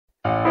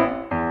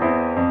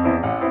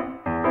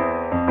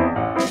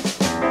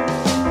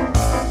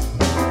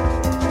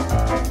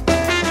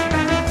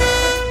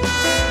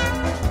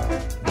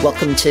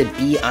Welcome to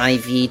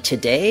BIV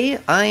Today.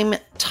 I'm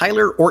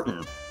Tyler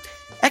Orton.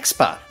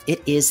 Expa,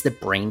 it is the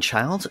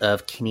brainchild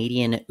of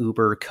Canadian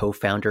Uber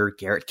co-founder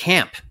Garrett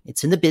Camp.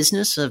 It's in the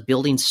business of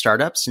building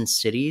startups in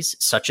cities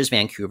such as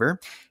Vancouver.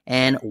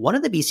 And one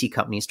of the BC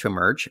companies to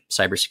emerge,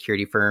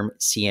 cybersecurity firm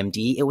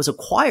CMD, it was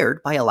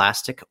acquired by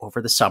Elastic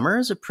over the summer.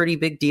 It's a pretty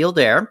big deal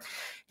there.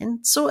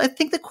 And so I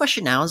think the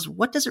question now is,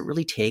 what does it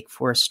really take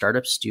for a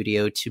startup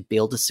studio to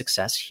build a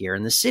success here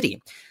in the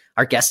city?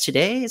 Our guest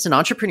today is an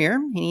entrepreneur,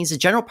 and he's a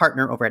general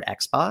partner over at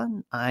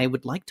Expa. I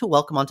would like to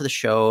welcome onto the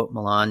show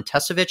Milan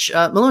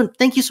Tesovic. Milan,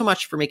 thank you so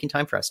much for making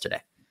time for us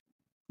today.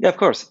 Yeah, of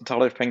course.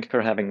 Tyler, thank you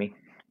for having me.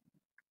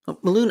 Well,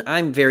 Milan,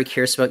 I'm very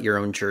curious about your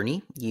own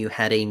journey. You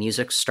had a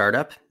music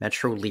startup,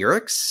 Metro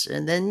Lyrics,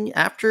 and then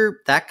after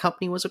that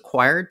company was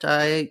acquired,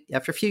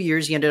 after a few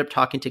years, you ended up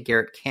talking to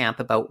Garrett Camp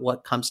about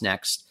what comes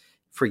next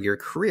for your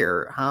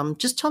career.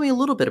 Just tell me a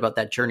little bit about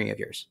that journey of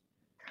yours.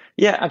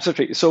 Yeah,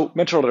 absolutely. So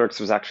Metro Lyrics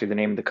was actually the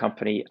name of the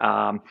company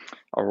a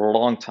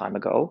long time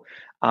ago.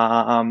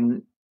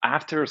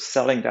 After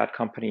selling that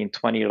company in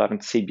 2011,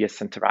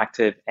 CBS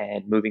Interactive,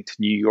 and moving to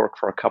New York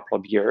for a couple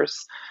of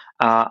years,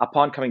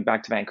 upon coming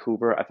back to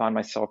Vancouver, I found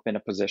myself in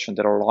a position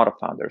that a lot of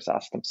founders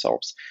ask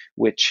themselves,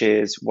 which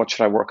is, what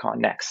should I work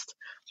on next?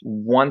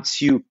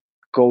 Once you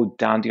go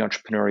down the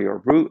entrepreneurial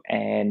route,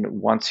 and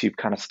once you've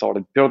kind of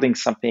started building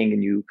something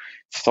and you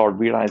start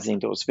realizing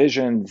those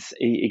visions,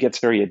 it gets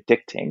very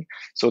addicting.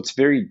 So it's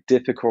very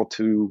difficult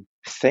to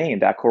stay in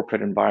that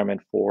corporate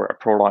environment for a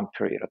prolonged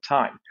period of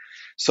time.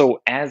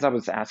 So as I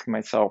was asking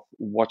myself,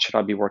 what should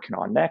I be working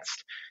on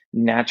next?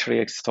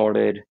 Naturally, I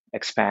started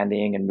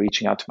expanding and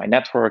reaching out to my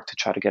network to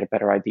try to get a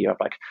better idea of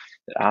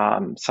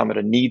some of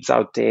the needs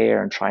out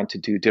there, and trying to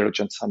do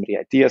diligence some of the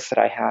ideas that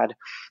I had.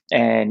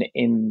 And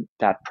in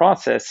that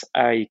process,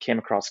 I came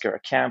across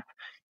Garrett Camp,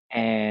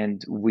 and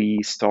we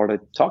started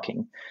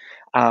talking.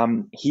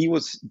 He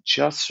was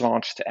just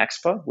launched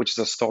Expa, which is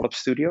a startup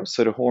studio.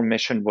 So the whole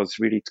mission was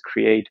really to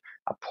create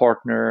a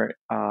partner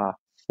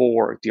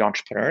for the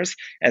entrepreneurs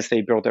as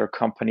they build their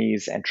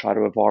companies and try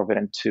to evolve it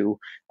into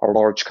a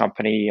large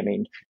company. I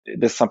mean,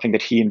 this is something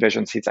that he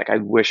envisions. He's like, I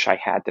wish I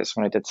had this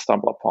when I did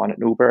stumble upon an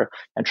Uber,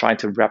 and trying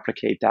to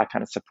replicate that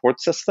kind of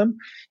support system.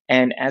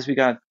 And as we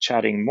got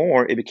chatting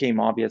more, it became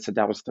obvious that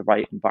that was the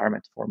right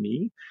environment for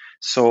me.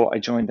 So I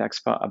joined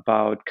Expa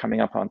about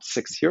coming up on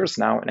 6 years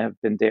now, and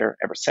have been there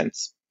ever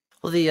since.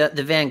 Well,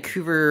 the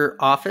Vancouver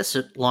office,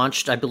 it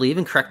launched, I believe,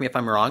 and correct me if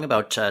I'm wrong,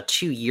 about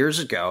 2 years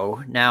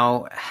ago.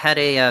 Now, had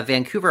a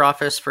Vancouver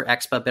office for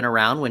Expa been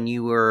around when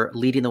you were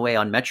leading the way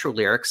on Metro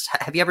Lyrics,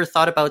 have you ever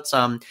thought about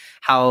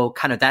how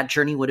kind of that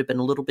journey would have been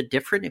a little bit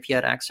different if you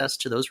had access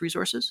to those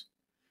resources?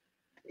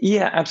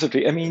 Yeah,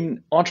 absolutely. I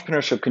mean,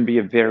 entrepreneurship can be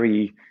a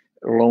very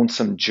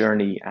lonesome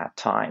journey at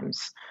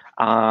times.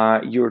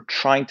 You're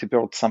trying to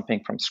build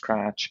something from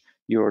scratch.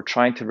 You're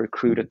trying to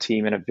recruit a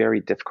team in a very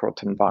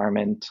difficult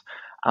environment.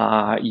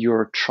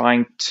 You're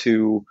trying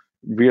to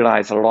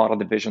realize a lot of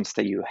the visions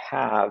that you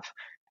have,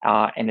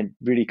 and it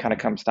really kind of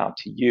comes down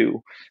to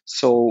you.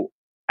 So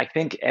I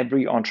think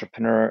every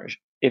entrepreneur,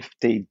 if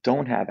they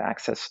don't have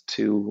access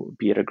to,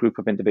 be it a group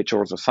of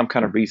individuals or some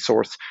kind of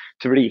resource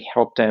to really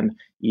help them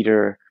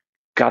either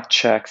gut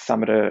check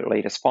some of the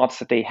latest thoughts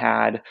that they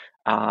had,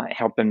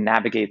 help them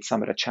navigate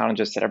some of the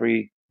challenges that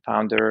every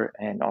founder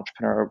and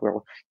entrepreneur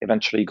will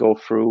eventually go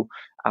through,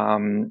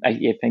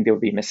 I think they'll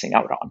be missing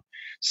out on.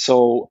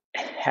 So,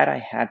 had I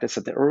had this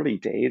at the early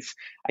days,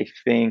 I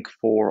think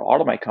for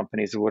all of my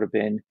companies, it would have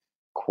been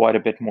quite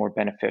a bit more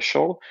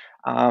beneficial.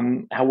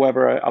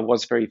 However, I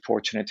was very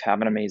fortunate to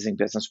have an amazing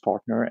business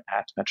partner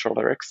at Metro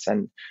Lyrics,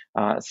 and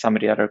some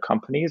of the other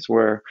companies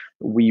where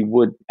we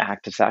would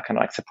act as that kind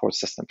of like support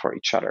system for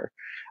each other.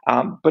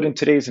 But in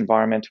today's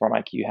environment, where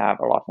like you have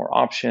a lot more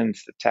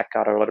options, the tech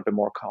got a little bit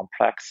more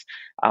complex,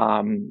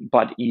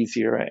 but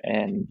easier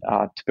and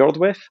to build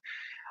with.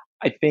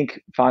 I think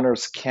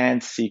founders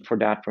can seek for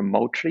that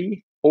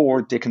remotely,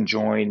 or they can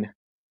join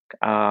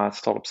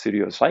startup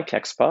studios like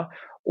Expa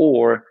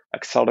or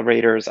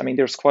accelerators. I mean,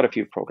 there's quite a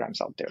few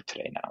programs out there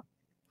today now.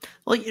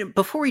 Well,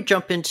 before we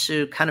jump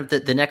into kind of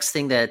the next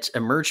thing that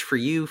emerged for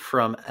you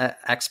from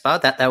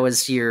Expa, that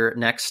was your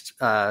next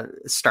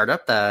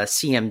startup, the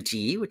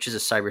CMD, which is a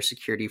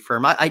cybersecurity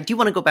firm. I do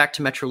want to go back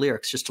to Metro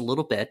Lyrics just a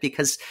little bit,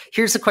 because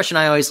here's the question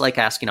I always like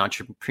asking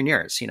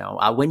entrepreneurs.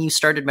 When you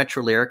started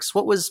Metro Lyrics,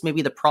 what was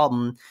maybe the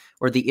problem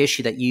or the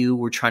issue that you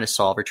were trying to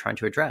solve or trying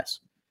to address?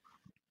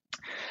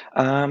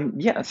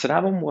 Yeah, so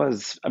that one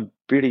was a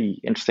really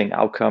interesting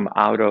outcome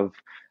out of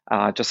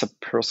just a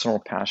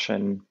personal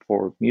passion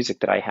for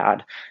music that I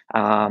had.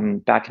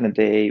 Back in the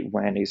day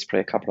when I used to play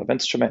a couple of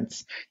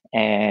instruments,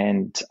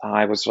 and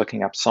I was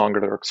looking up song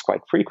lyrics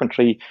quite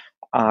frequently,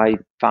 I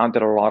found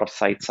that a lot of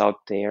sites out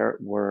there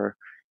were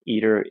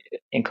either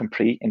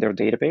incomplete in their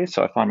database.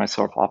 So I found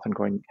myself often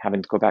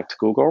having to go back to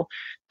Google.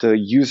 The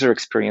user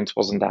experience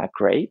wasn't that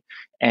great.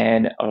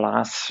 And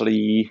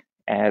lastly,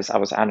 as I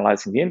was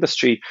analyzing the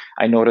industry,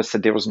 I noticed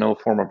that there was no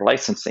form of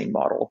licensing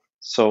model.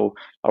 So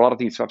a lot of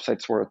these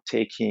websites were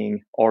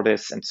taking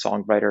artists and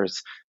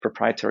songwriters'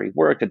 proprietary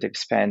work that they've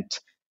spent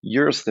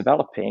years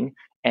developing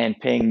and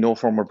paying no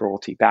form of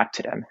royalty back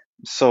to them.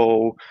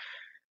 So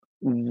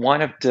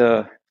one of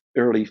the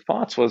early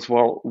thoughts was,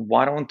 well,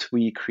 why don't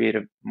we create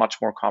a much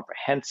more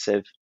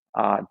comprehensive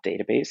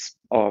database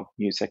of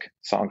music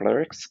song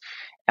lyrics,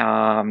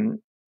 um,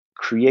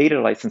 create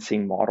a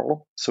licensing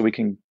model so we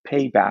can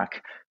pay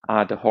back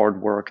the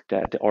hard work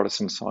that the artists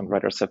and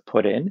songwriters have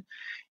put in,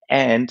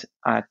 and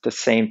at the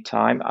same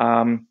time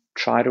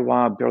try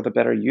to build a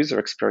better user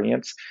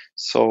experience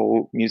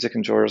so music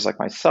enjoyers like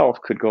myself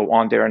could go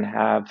on there and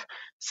have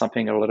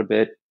something a little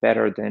bit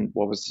better than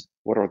what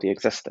already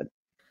existed.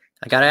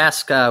 I got to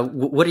ask,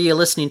 what are you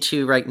listening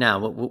to right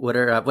now?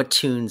 What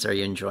tunes are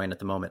you enjoying at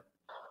the moment?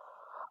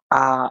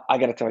 I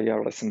got to tell you, I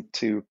listen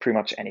to pretty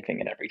much anything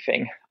and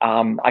everything.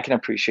 I can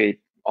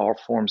appreciate all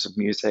forms of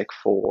music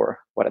for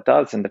what it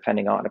does, and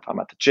depending on if I'm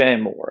at the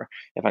gym or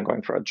if I'm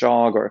going for a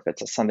jog or if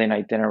it's a Sunday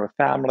night dinner with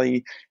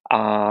family,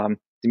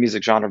 the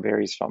music genre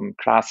varies from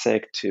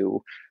classic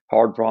to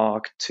hard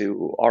rock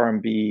to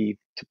R&B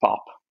to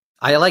pop.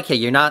 I like it.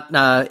 You're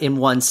not in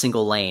one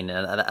single lane.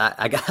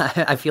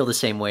 I feel the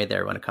same way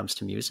there when it comes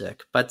to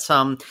music. But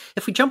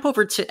if we jump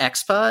over to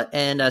Expa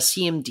and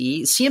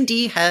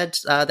CMD had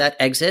that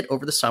exit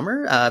over the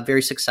summer,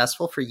 very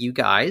successful for you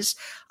guys.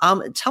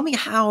 Tell me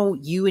how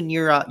you and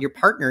your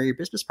partner, your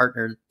business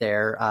partner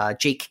there,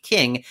 Jake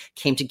King,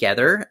 came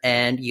together,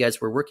 and you guys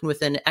were working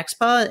within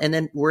Expa, and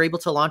then were able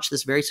to launch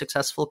this very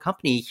successful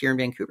company here in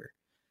Vancouver.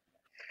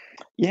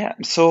 Yeah,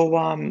 so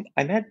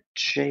I met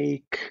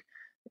Jake.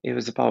 It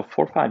was about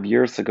 4 or 5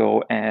 years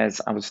ago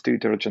as I was due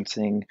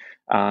diligencing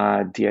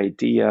the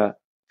idea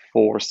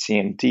for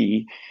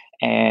CMD.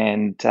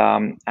 And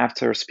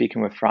after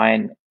speaking with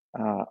Ryan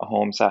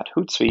Holmes at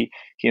Hootsuite,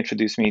 he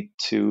introduced me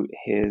to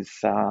his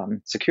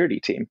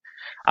security team.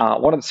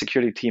 One of the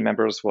security team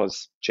members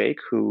was Jake,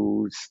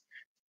 who's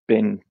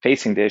been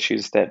facing the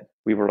issues that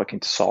we were looking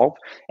to solve.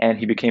 And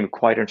he became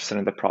quite interested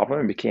in the problem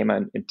and became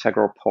an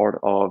integral part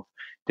of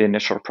the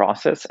initial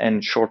process.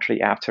 And shortly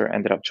after,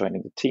 ended up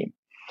joining the team.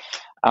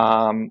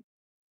 Um,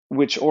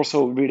 which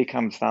also really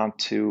comes down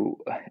to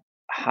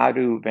how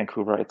do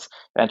Vancouverites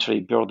eventually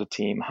build a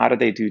team? How do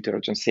they do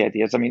diligence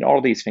ideas? I mean,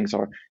 all these things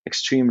are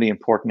extremely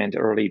important in the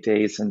early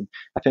days. And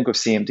I think with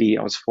CMD,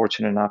 I was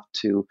fortunate enough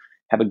to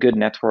have a good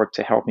network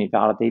to help me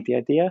validate the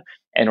idea,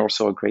 and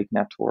also a great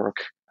network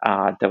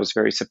that was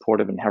very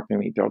supportive in helping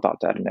me build out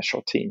that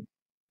initial team.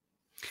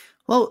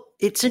 Well,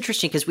 it's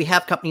interesting because we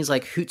have companies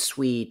like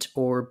Hootsuite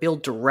or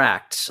Build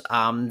Direct.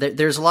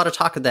 There's a lot of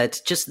talk of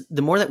that. Just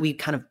the more that we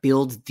kind of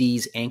build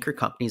these anchor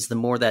companies, the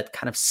more that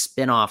kind of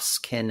spin-offs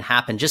can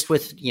happen. Just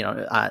with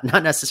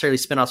not necessarily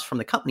spin-offs from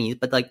the company,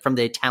 but like from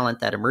the talent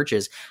that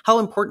emerges. How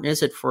important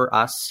is it for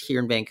us here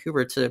in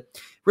Vancouver to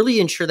really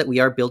ensure that we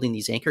are building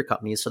these anchor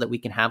companies so that we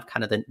can have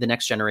kind of the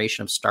next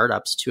generation of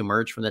startups to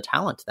emerge from the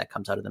talent that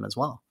comes out of them as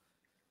well?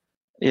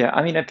 Yeah,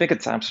 I mean, I think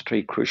it's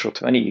absolutely crucial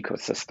to any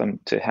ecosystem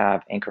to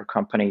have anchor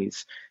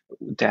companies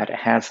that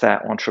has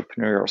that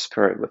entrepreneurial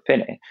spirit within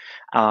it.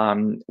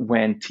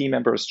 When team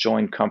members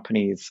join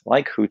companies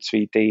like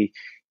Hootsuite, they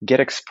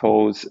get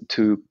exposed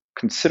to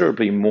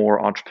considerably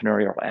more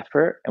entrepreneurial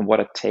effort and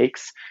what it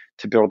takes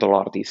to build a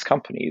lot of these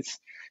companies.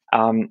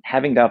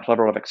 Having that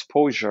level of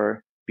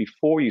exposure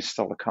before you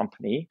start a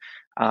company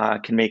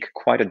can make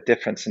quite a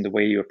difference in the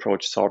way you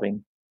approach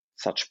solving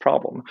such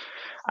problem.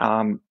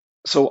 Um,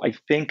 so I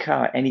think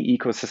any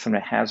ecosystem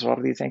that has a lot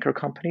of these anchor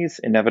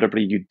companies,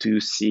 inevitably you do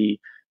see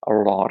a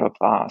lot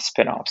of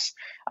spin-offs.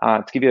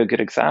 To give you a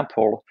good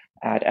example,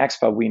 at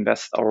Expa, we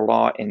invest a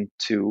lot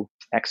into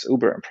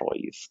ex-Uber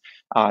employees.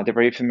 They're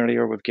very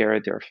familiar with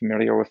Garrett, they're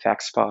familiar with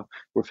Expa,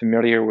 we're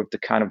familiar with the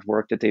kind of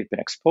work that they've been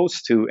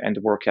exposed to and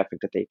the work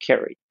ethic that they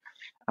carry.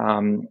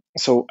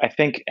 So I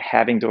think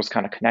having those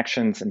kind of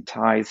connections and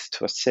ties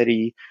to a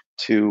city,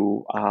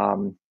 to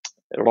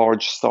a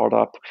large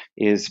startup,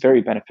 is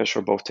very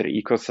beneficial both to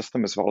the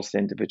ecosystem as well as the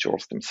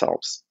individuals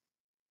themselves.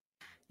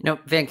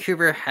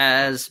 Vancouver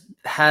has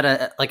had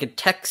a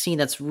tech scene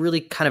that's really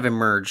kind of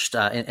emerged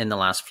in the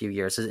last few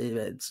years.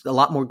 It's a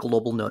lot more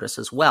global notice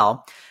as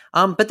well.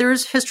 But there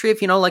is history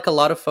of, like a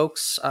lot of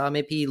folks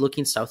maybe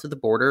looking south of the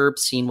border,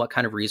 seeing what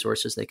kind of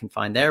resources they can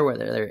find there,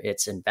 whether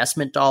it's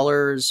investment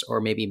dollars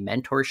or maybe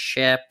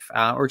mentorship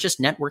or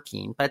just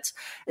networking. But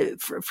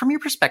from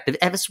your perspective,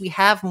 as we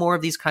have more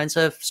of these kinds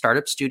of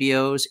startup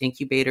studios,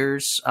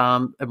 incubators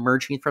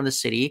emerging from the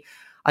city,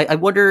 I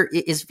wonder,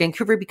 is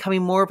Vancouver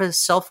becoming more of a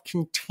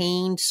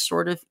self-contained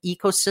sort of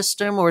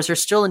ecosystem, or is there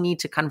still a need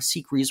to kind of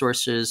seek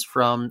resources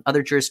from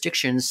other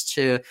jurisdictions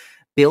to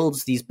build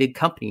these big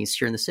companies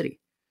here in the city?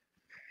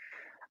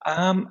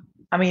 I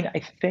mean,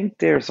 I think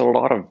there's a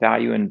lot of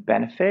value and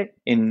benefit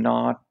in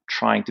not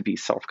trying to be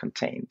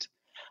self-contained.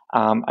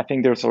 I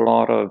think there's a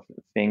lot of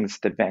things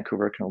that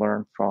Vancouver can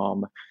learn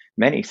from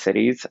many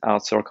cities,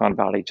 Silicon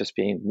Valley just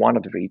being one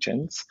of the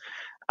regions.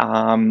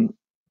 Um,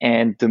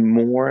 and the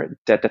more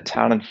that the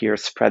talent here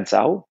spreads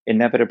out,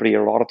 inevitably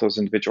a lot of those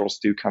individuals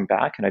do come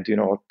back. And I do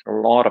know a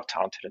lot of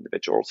talented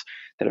individuals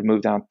that have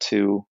moved out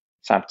to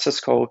San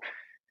Francisco,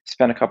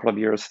 spent a couple of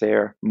years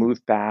there,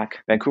 moved back.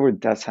 Vancouver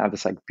does have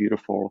this like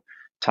beautiful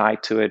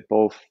tied to it,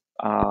 both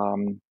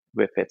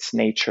with its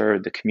nature,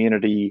 the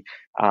community,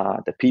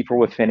 the people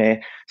within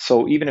it.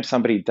 So even if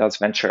somebody does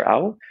venture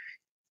out,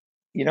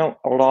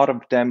 a lot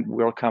of them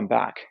will come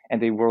back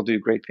and they will do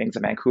great things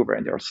in Vancouver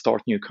and they'll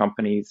start new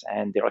companies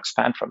and they'll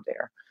expand from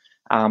there.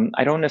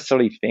 I don't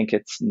necessarily think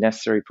it's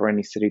necessary for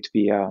any city to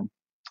be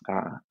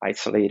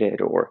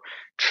isolated or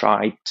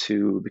try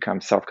to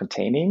become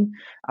self-containing.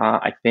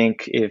 I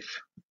think if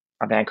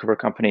a Vancouver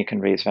company can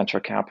raise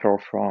venture capital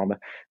from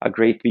a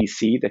great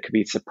VC that could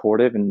be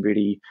supportive and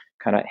really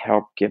kind of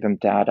help give them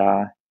that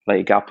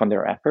leg up on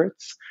their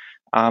efforts,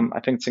 I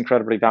think it's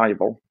incredibly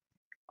valuable.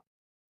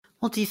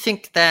 Well, do you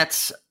think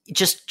that's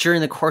just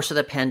during the course of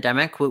the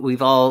pandemic,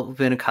 we've all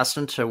been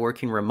accustomed to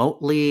working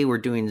remotely? We're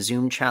doing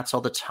Zoom chats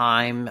all the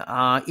time.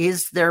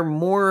 Is there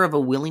more of a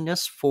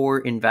willingness for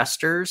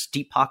investors,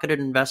 deep-pocketed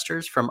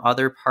investors from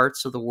other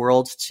parts of the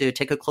world to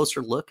take a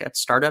closer look at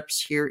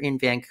startups here in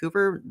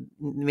Vancouver?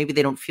 Maybe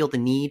they don't feel the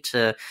need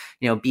to,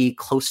 be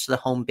close to the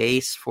home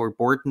base for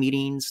board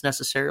meetings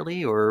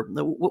necessarily. Or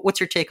what's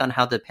your take on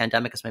how the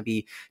pandemic has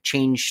maybe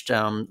changed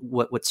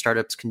what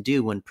startups can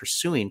do when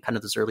pursuing kind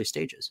of those early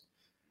stages?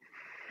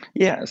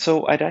 Yeah,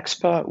 so at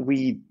Expa,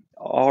 we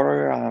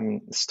are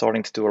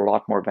starting to do a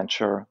lot more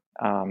venture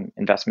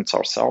investments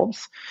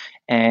ourselves.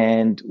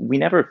 And we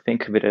never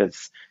think of it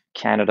as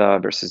Canada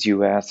versus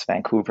US,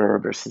 Vancouver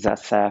versus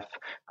SF.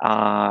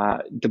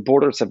 The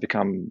borders have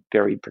become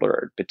very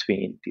blurred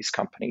between these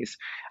companies.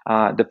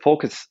 The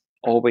focus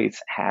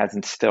always has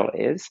and still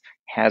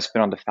has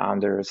been on the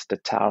founders, the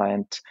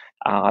talent,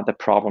 the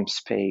problem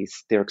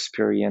space, their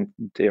experience,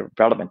 their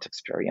relevant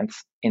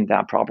experience in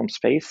that problem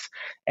space,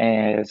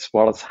 as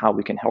well as how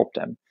we can help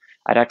them.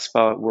 At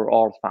Expa, we're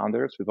all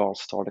founders. We've all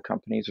started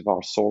companies. We've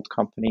all sold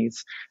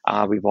companies.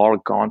 We've all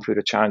gone through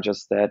the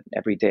challenges that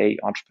everyday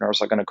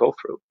entrepreneurs are going to go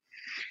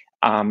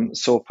through.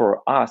 So for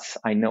us,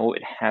 I know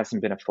it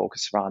hasn't been a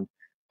focus around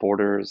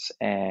borders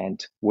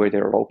and where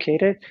they're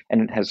located,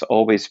 and it has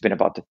always been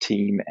about the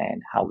team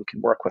and how we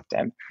can work with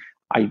them.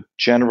 I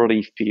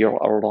generally feel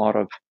a lot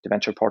of the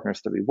venture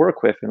partners that we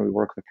work with, and we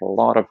work with a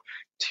lot of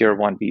tier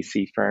one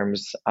VC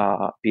firms,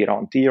 be it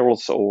on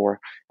deals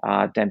or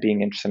them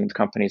being interested in the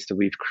companies that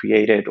we've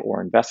created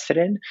or invested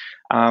in.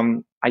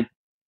 I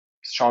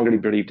strongly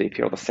believe they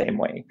feel the same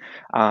way.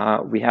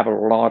 We have a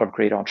lot of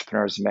great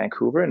entrepreneurs in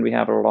Vancouver, and we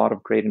have a lot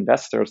of great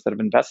investors that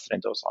have invested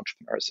in those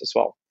entrepreneurs as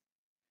well.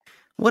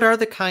 What are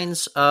the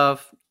kinds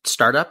of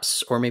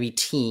startups or maybe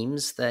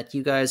teams that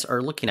you guys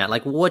are looking at?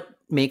 Like, what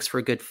makes for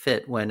a good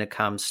fit when it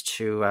comes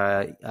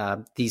to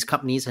these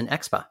companies in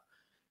Expa?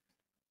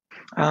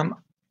 Um,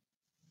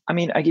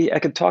 I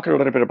could talk a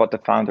little bit about the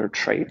founder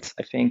traits.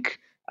 I think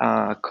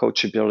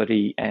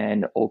coachability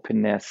and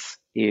openness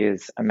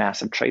is a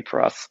massive trait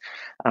for us.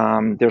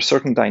 There's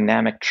certain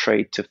dynamic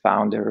trait to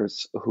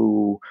founders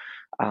who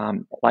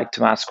like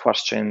to ask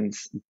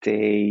questions.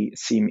 They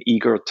seem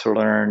eager to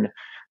learn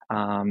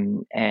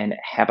and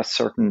have a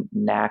certain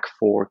knack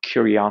for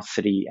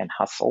curiosity and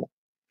hustle.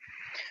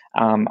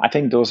 I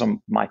think those are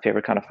my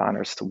favorite kind of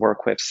founders to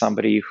work with.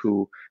 Somebody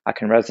who I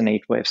can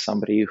resonate with,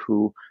 somebody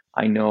who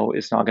I know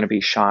is not going to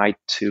be shy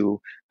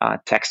to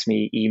text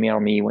me, email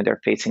me when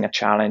they're facing a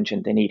challenge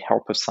and they need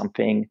help with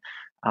something.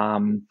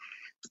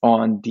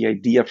 On the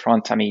idea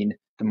front, the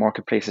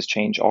marketplaces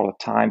change all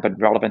the time,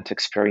 but relevant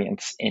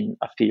experience in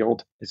a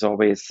field is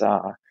always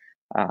a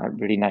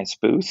really nice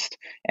boost.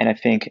 And I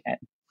think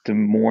the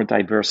more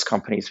diverse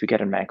companies we get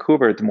in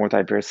Vancouver, the more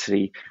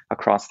diversity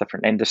across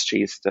different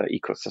industries the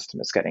ecosystem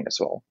is getting as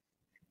well.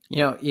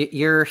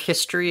 Your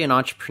history in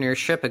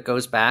entrepreneurship, it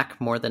goes back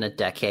more than a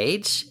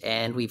decade,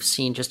 and we've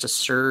seen just a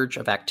surge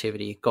of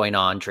activity going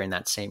on during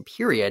that same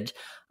period.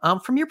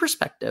 From your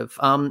perspective,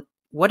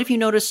 what have you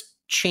noticed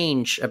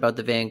change about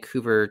the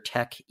Vancouver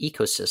tech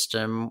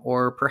ecosystem,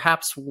 or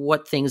perhaps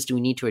what things do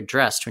we need to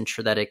address to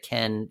ensure that it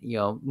can,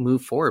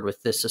 move forward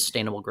with this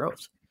sustainable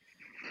growth?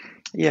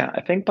 Yeah,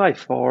 I think by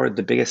far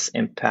the biggest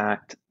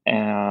impact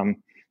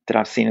that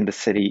I've seen in the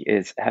city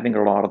is having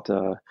a lot of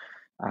the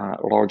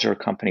larger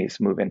companies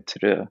move into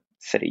the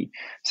city.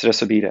 So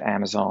this would be the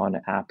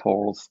Amazon,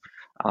 Apples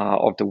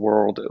of the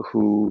world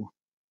who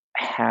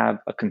have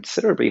a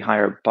considerably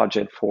higher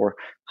budget for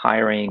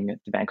hiring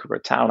the Vancouver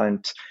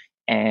talent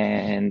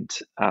and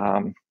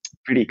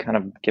really kind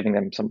of giving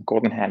them some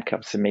golden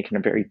handcuffs and making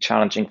it very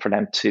challenging for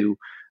them to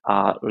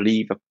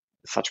leave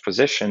such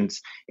positions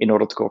in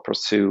order to go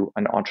pursue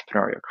an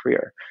entrepreneurial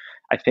career.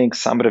 I think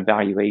some of the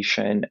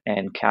valuation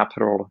and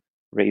capital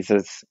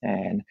raises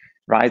and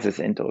rises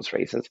in those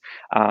raises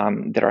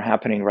that are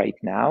happening right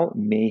now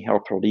may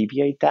help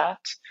alleviate that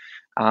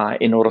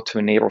in order to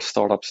enable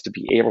startups to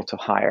be able to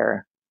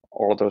hire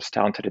all of those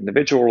talented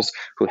individuals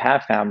who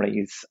have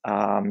families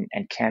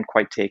and can't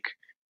quite take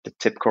the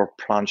typical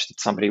plunge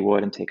that somebody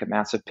would and take a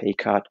massive pay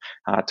cut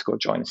to go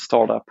join a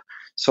startup.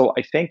 So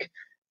I think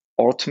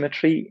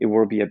ultimately it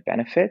will be a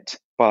benefit,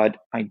 but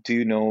I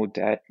do know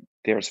that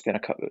there's been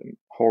a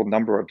whole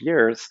number of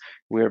years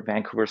where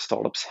Vancouver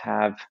startups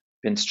have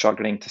been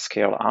struggling to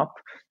scale up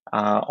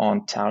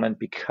on talent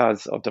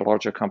because of the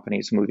larger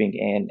companies moving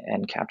in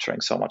and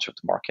capturing so much of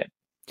the market.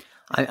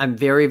 I'm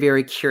very,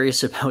 very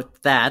curious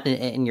about that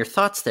and your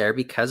thoughts there,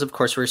 because of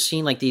course we're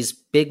seeing like these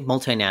big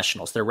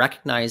multinationals. They're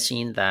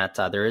recognizing that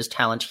there is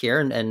talent here.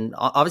 And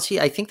obviously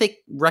I think they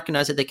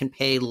recognize that they can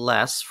pay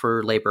less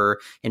for labor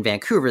in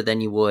Vancouver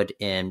than you would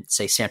in,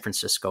 say, San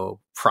Francisco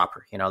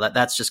proper. You know,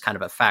 that's just kind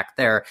of a fact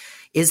there.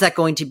 Is that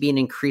going to be an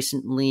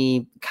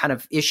increasingly kind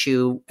of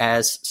issue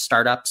as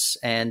startups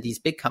and these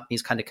big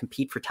companies kind of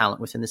compete for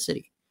talent within the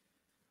city?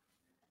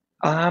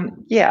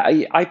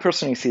 Yeah, I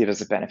personally see it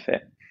as a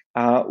benefit.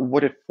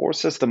 What it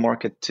forces the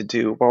market to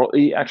do, well,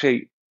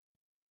 actually,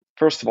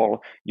 first of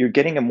all, you're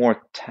getting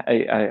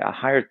a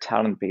higher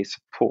talent base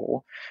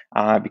pool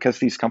because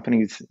these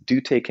companies do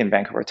take in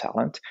Vancouver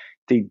talent.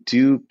 They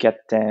do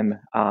get them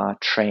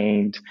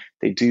trained.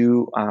 They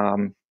do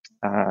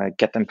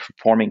get them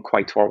performing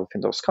quite well within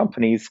those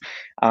companies.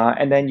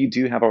 And then you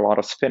do have a lot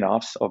of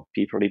spin-offs of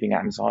people leaving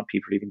Amazon,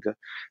 people leaving the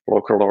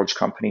local large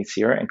companies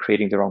here and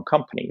creating their own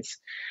companies.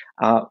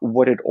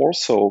 What it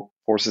also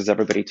forces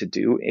everybody to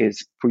do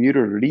is for you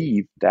to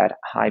leave that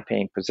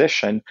high-paying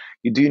position,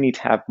 you do need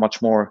to have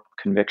much more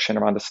conviction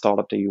around the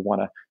startup that you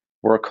want to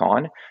work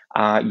on.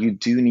 You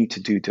do need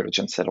to do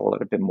diligence it a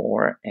little bit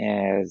more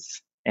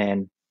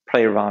and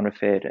play around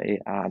with it,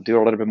 do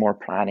a little bit more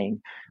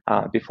planning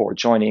before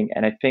joining.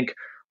 And I think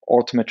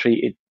ultimately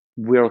it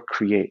will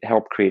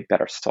help create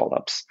better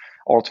startups.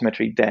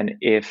 Ultimately, then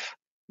if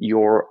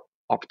your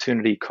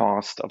opportunity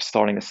cost of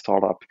starting a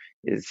startup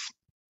is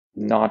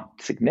not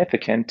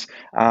significant,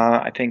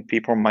 I think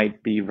people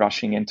might be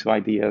rushing into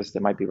ideas. They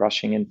might be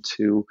rushing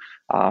into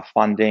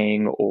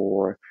funding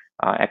or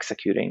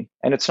executing.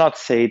 And it's not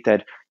to say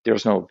that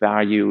there's no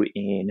value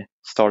in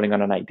starting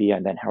on an idea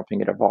and then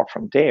helping it evolve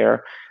from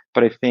there.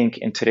 But I think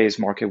in today's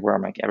market where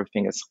like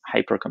everything is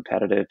hyper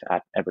competitive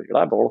at every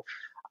level,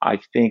 I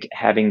think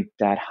having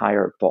that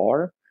higher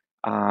bar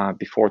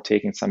before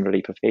taking some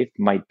leap of faith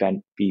might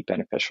be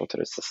beneficial to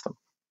the system.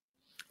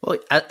 Well,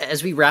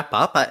 as we wrap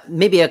up,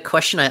 maybe a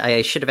question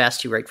I should have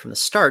asked you right from the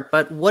start,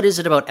 but what is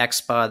it about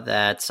Expa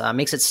that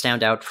makes it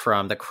stand out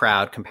from the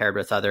crowd compared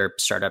with other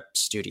startup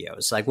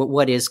studios? Like,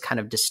 what is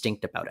kind of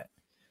distinct about it?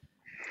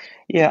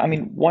 Yeah, I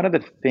mean, one of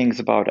the things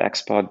about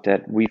Expa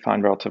that we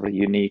find relatively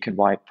unique and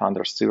why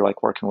founders do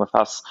like working with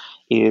us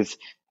is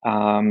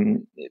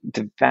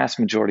the vast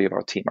majority of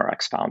our team are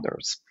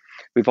ex-founders.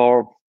 We've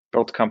all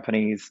built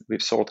companies,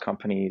 we've sold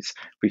companies,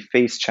 we've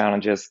faced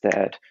challenges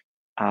that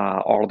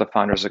all the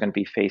founders are going to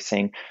be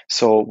facing.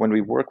 So when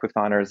we work with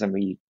founders and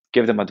we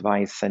give them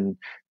advice and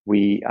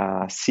we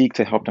seek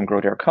to help them grow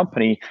their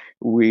company,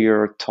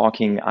 we're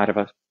talking out of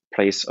a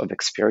place of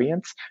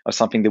experience or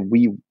something that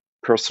we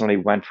personally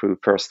went through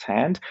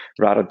firsthand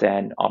rather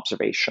than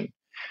observation.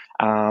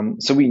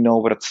 So we know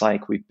what it's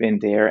like. We've been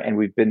there and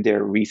we've been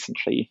there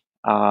recently.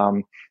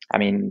 I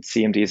mean,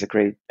 CMD is a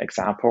great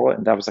example,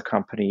 and that was a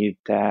company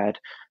that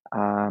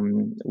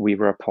we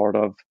were a part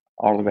of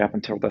all the way up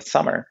until this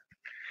summer.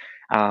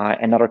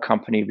 Another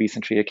company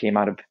recently that came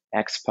out of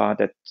Expa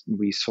that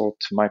we sold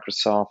to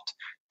Microsoft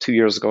 2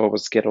 years ago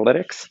was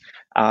Gitalytics,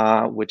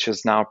 which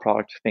is now a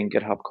product within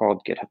GitHub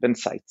called GitHub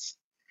Insights.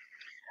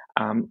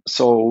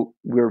 So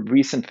we're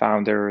recent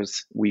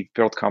founders, we've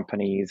built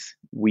companies,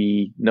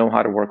 we know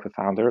how to work with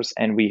founders,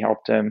 and we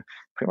help them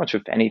pretty much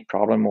with any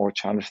problem or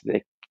challenge that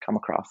they come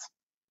across.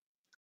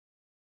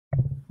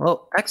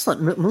 Well,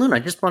 excellent. Milun, I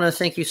just want to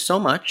thank you so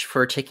much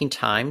for taking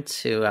time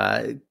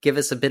to give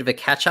us a bit of a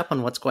catch up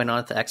on what's going on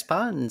at the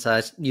Expa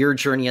and your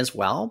journey as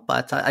well.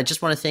 But I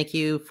just want to thank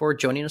you for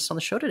joining us on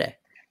the show today.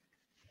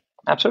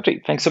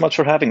 Absolutely. Thanks so much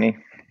for having me.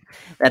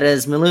 That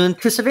is Milun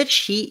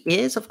Kusovic. He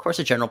is, of course,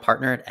 a general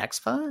partner at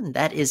Expa, and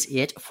that is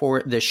it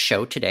for the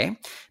show today.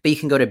 But you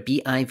can go to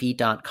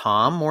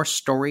biv.com, more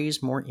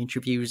stories, more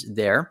interviews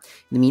there.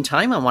 In the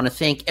meantime, I want to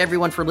thank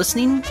everyone for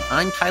listening.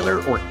 I'm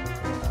Tyler Orton.